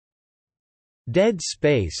Dead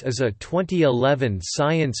Space is a 2011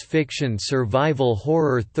 science fiction survival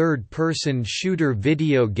horror third-person shooter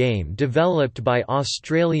video game developed by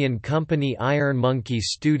Australian company Ironmonkey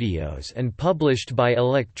Studios and published by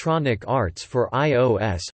Electronic Arts for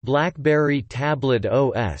iOS, BlackBerry Tablet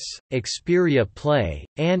OS, Xperia Play,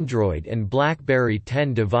 Android and BlackBerry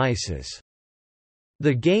 10 devices.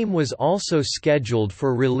 The game was also scheduled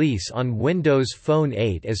for release on Windows Phone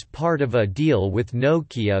 8 as part of a deal with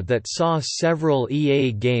Nokia that saw several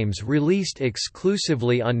EA games released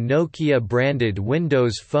exclusively on Nokia-branded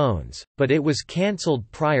Windows phones, but it was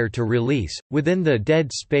cancelled prior to release. Within the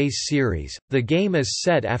Dead Space series, the game is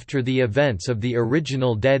set after the events of the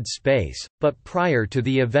original Dead Space, but prior to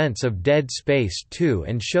the events of Dead Space 2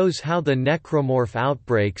 and shows how the necromorph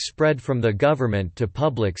outbreak spread from the government to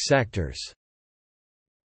public sectors.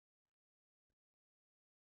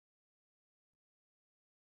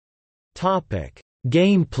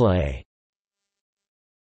 Gameplay.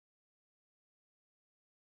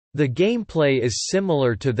 The gameplay is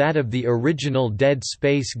similar to that of the original Dead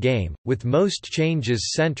Space game, with most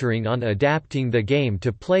changes centering on adapting the game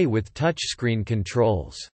to play with touchscreen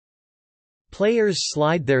controls. Players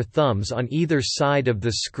slide their thumbs on either side of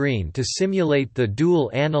the screen to simulate the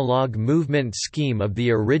dual analog movement scheme of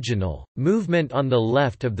the original. Movement on the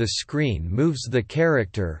left of the screen moves the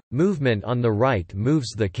character, movement on the right moves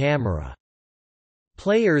the camera.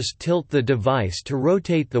 Players tilt the device to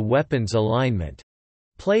rotate the weapon's alignment.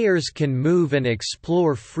 Players can move and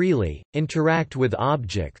explore freely, interact with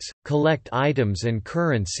objects, collect items and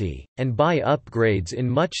currency, and buy upgrades in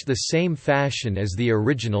much the same fashion as the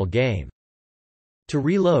original game. To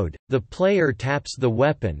reload, the player taps the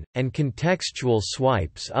weapon, and contextual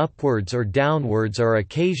swipes upwards or downwards are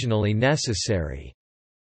occasionally necessary.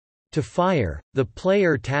 To fire, the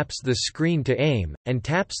player taps the screen to aim, and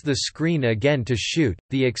taps the screen again to shoot.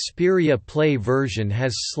 The Xperia Play version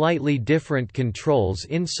has slightly different controls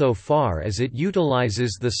insofar as it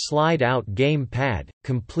utilizes the slide-out game pad,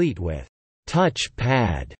 complete with touch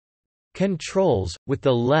pad controls, with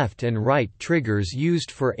the left and right triggers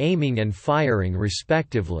used for aiming and firing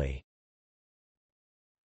respectively.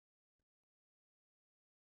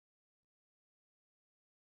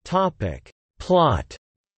 Plot.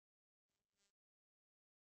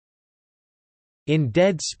 In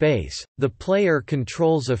Dead Space, the player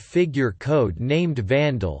controls a figure code named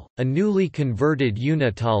Vandal, a newly converted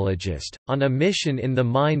unitologist, on a mission in the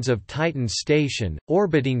mines of Titan Station,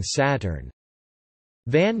 orbiting Saturn.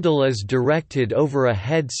 Vandal is directed over a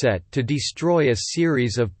headset to destroy a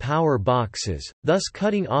series of power boxes, thus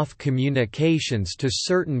cutting off communications to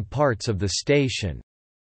certain parts of the station.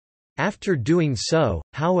 After doing so,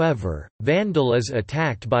 however, Vandal is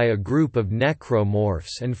attacked by a group of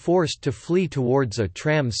necromorphs and forced to flee towards a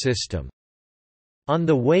tram system. On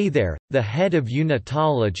the way there, the head of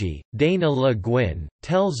Unitology, Dana Le Guin,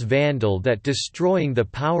 tells Vandal that destroying the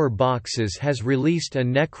power boxes has released a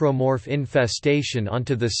necromorph infestation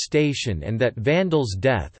onto the station and that Vandal's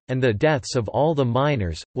death, and the deaths of all the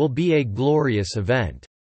miners, will be a glorious event.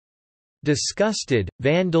 Disgusted,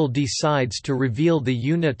 Vandal decides to reveal the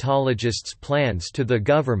Unitologist's plans to the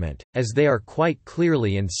government, as they are quite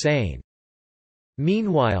clearly insane.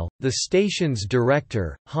 Meanwhile, the station's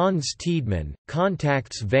director, Hans Tiedemann,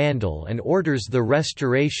 contacts Vandal and orders the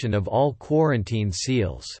restoration of all quarantine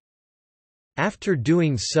seals. After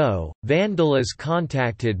doing so, Vandal is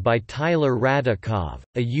contacted by Tyler Radikov,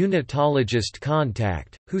 a unitologist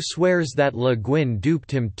contact, who swears that Le Guin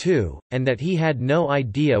duped him too, and that he had no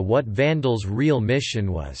idea what Vandal's real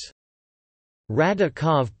mission was.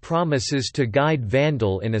 Radikov promises to guide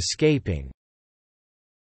Vandal in escaping.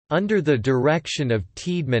 Under the direction of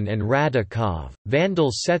Tiedemann and Radikov,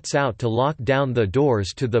 Vandal sets out to lock down the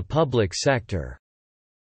doors to the public sector.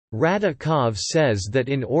 Radikov says that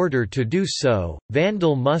in order to do so,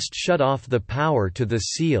 Vandal must shut off the power to the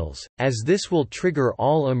seals, as this will trigger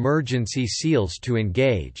all emergency seals to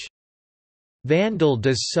engage. Vandal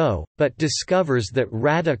does so, but discovers that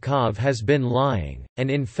Radikov has been lying,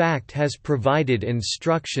 and in fact has provided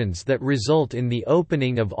instructions that result in the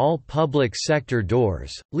opening of all public sector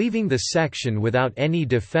doors, leaving the section without any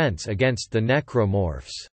defense against the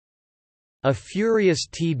necromorphs. A furious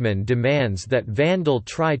Tiedemann demands that Vandal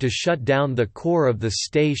try to shut down the core of the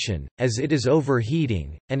station, as it is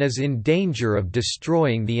overheating, and is in danger of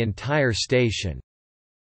destroying the entire station.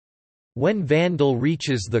 When Vandal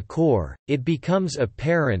reaches the core, it becomes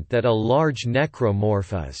apparent that a large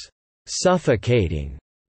necromorph is suffocating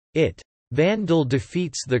it. Vandal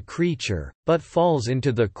defeats the creature, but falls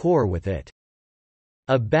into the core with it.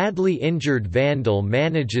 A badly injured Vandal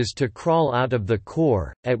manages to crawl out of the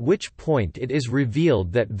core, at which point it is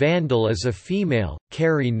revealed that Vandal is a female,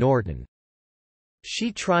 Carrie Norton.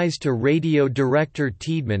 She tries to radio Director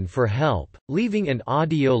Tiedemann for help, leaving an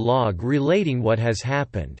audio log relating what has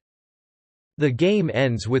happened. The game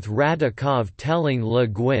ends with Radikov telling Le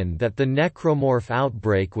Guin that the necromorph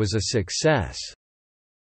outbreak was a success.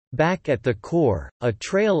 Back at the core, a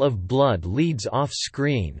trail of blood leads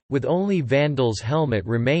off-screen, with only Vandal's helmet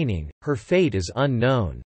remaining. Her fate is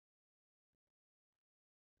unknown.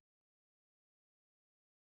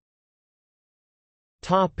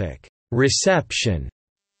 Reception.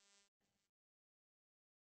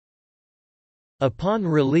 Upon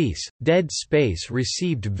release, Dead Space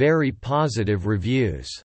received very positive reviews.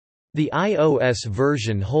 The iOS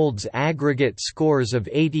version holds aggregate scores of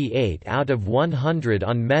 88 out of 100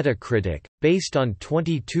 on Metacritic, based on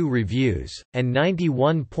 22 reviews, and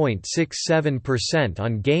 91.67%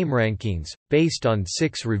 on GameRankings, based on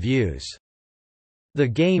 6 reviews. The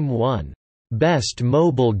game won Best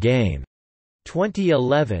Mobile Game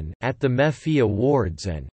 2011 at the MEFI Awards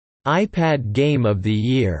and iPad Game of the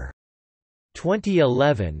Year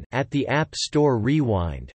 2011 at the App Store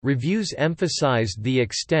Rewind. Reviews emphasized the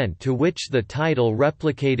extent to which the title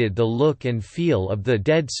replicated the look and feel of the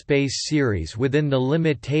Dead Space series within the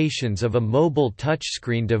limitations of a mobile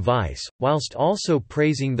touchscreen device, whilst also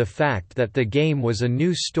praising the fact that the game was a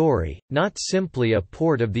new story, not simply a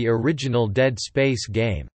port of the original Dead Space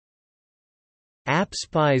game.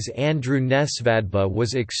 AppSpy's Andrew Nesvadba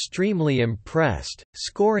was extremely impressed,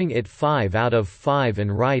 scoring it 5 out of 5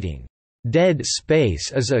 and writing, "Dead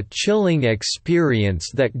Space is a chilling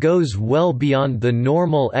experience that goes well beyond the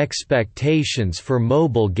normal expectations for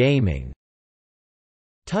mobile gaming."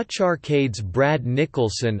 TouchArcade's Brad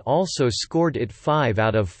Nicholson also scored it 5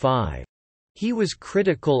 out of 5. He was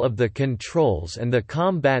critical of the controls and the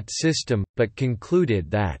combat system, but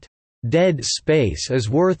concluded that, "Dead Space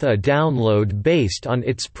is worth a download based on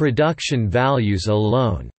its production values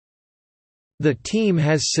alone. The team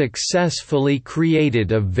has successfully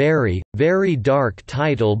created a very, very dark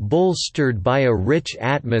title bolstered by a rich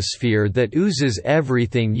atmosphere that oozes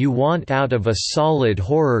everything you want out of a solid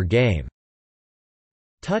horror game."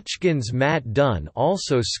 Touchgun's Matt Dunn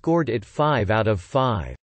also scored it 5 out of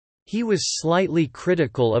 5. He was slightly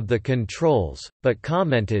critical of the controls, but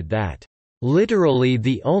commented that, "Literally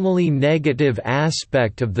the only negative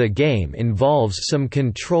aspect of the game involves some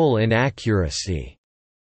control inaccuracy."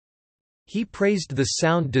 He praised the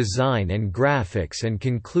sound design and graphics and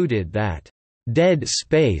concluded that, "Dead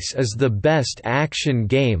Space is the best action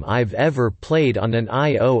game I've ever played on an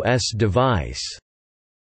iOS device.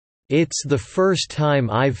 It's the first time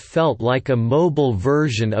I've felt like a mobile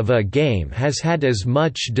version of a game has had as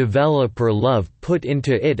much developer love put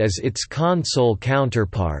into it as its console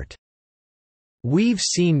counterpart. We've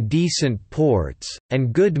seen decent ports,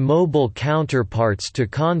 and good mobile counterparts to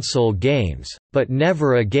console games, but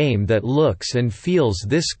never a game that looks and feels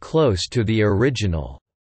this close to the original.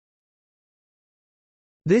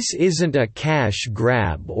 This isn't a cash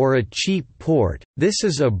grab or a cheap port, this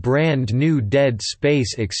is a brand new Dead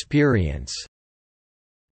Space experience."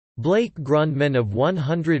 Blake Grundman of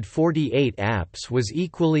 148 Apps was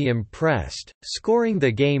equally impressed, scoring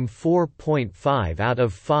the game 4.5 out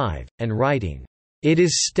of 5, and writing, "It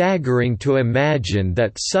is staggering to imagine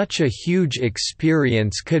that such a huge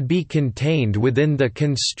experience could be contained within the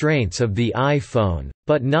constraints of the iPhone,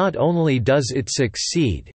 but not only does it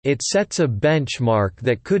succeed, it sets a benchmark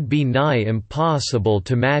that could be nigh impossible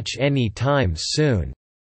to match any time soon."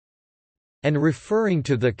 And referring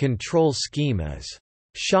to the control scheme as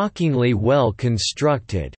shockingly well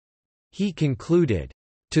constructed, he concluded,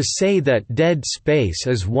 "To say that Dead Space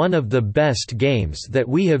is one of the best games that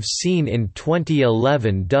we have seen in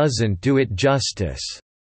 2011 doesn't do it justice.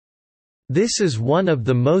 This is one of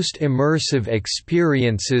the most immersive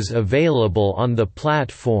experiences available on the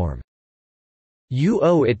platform. You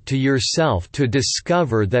owe it to yourself to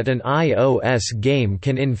discover that an iOS game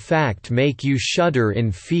can in fact make you shudder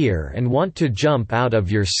in fear and want to jump out of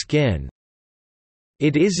your skin.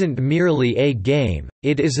 It isn't merely a game,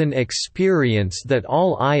 it is an experience that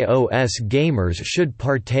all iOS gamers should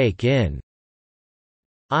partake in."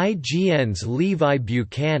 IGN's Levi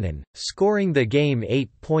Buchanan, scoring the game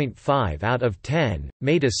 8.5 out of 10,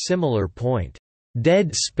 made a similar point.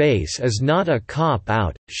 "Dead Space is not a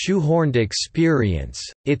cop-out, shoehorned experience,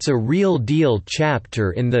 it's a real-deal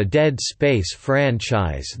chapter in the Dead Space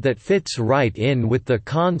franchise that fits right in with the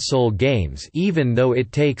console games even though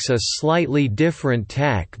it takes a slightly different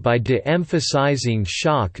tack by de-emphasizing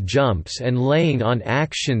shock jumps and laying on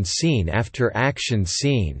action scene after action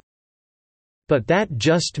scene. But that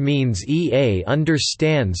just means EA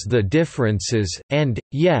understands the differences, and,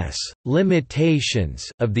 yes, limitations,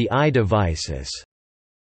 of the iDevices.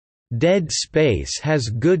 Dead Space has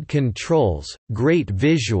good controls, great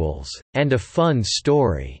visuals, and a fun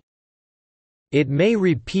story. It may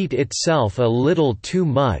repeat itself a little too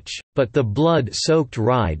much, but the blood-soaked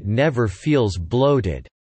ride never feels bloated."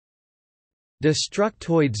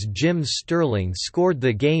 Destructoid's Jim Sterling scored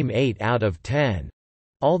the game 8 out of 10.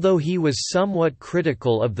 Although he was somewhat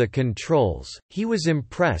critical of the controls, he was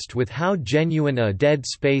impressed with how genuine a Dead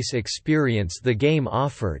Space experience the game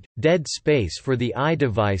offered. Dead Space for the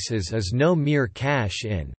iDevices is no mere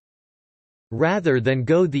cash-in. Rather than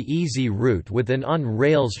go the easy route with an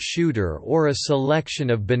on-rails shooter or a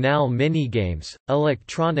selection of banal minigames,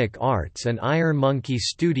 Electronic Arts and Iron Monkey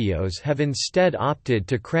Studios have instead opted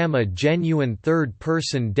to cram a genuine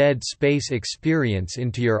third-person Dead Space experience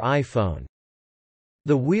into your iPhone.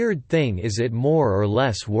 The weird thing is it more or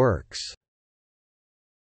less works.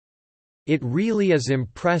 It really is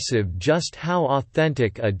impressive just how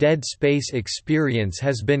authentic a Dead Space experience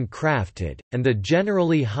has been crafted, and the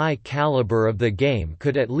generally high caliber of the game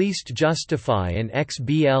could at least justify an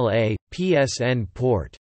XBLA, PSN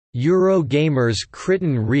port. Eurogamer's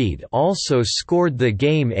Critten Reed also scored the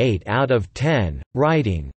game 8 out of 10,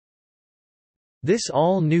 writing, "This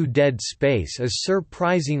all-new Dead Space is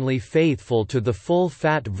surprisingly faithful to the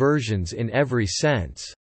full-fat versions in every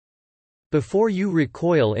sense. Before you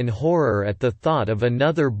recoil in horror at the thought of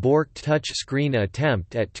another borked touchscreen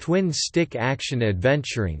attempt at twin-stick action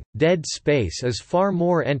adventuring, Dead Space is far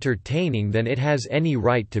more entertaining than it has any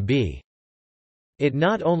right to be. It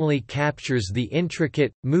not only captures the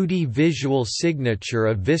intricate, moody visual signature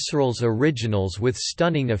of Visceral's originals with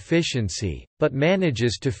stunning efficiency, but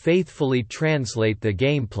manages to faithfully translate the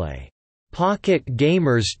gameplay." Pocket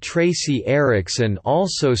Gamer's Tracy Erickson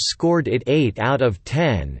also scored it 8 out of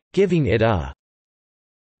 10, giving it a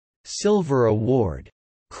Silver Award.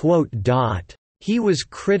 He was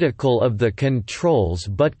critical of the controls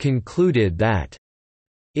but concluded that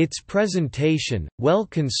its presentation,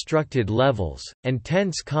 well-constructed levels, and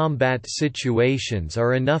tense combat situations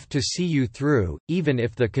are enough to see you through, even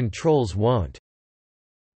if the controls won't.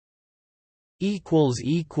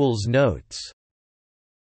 Notes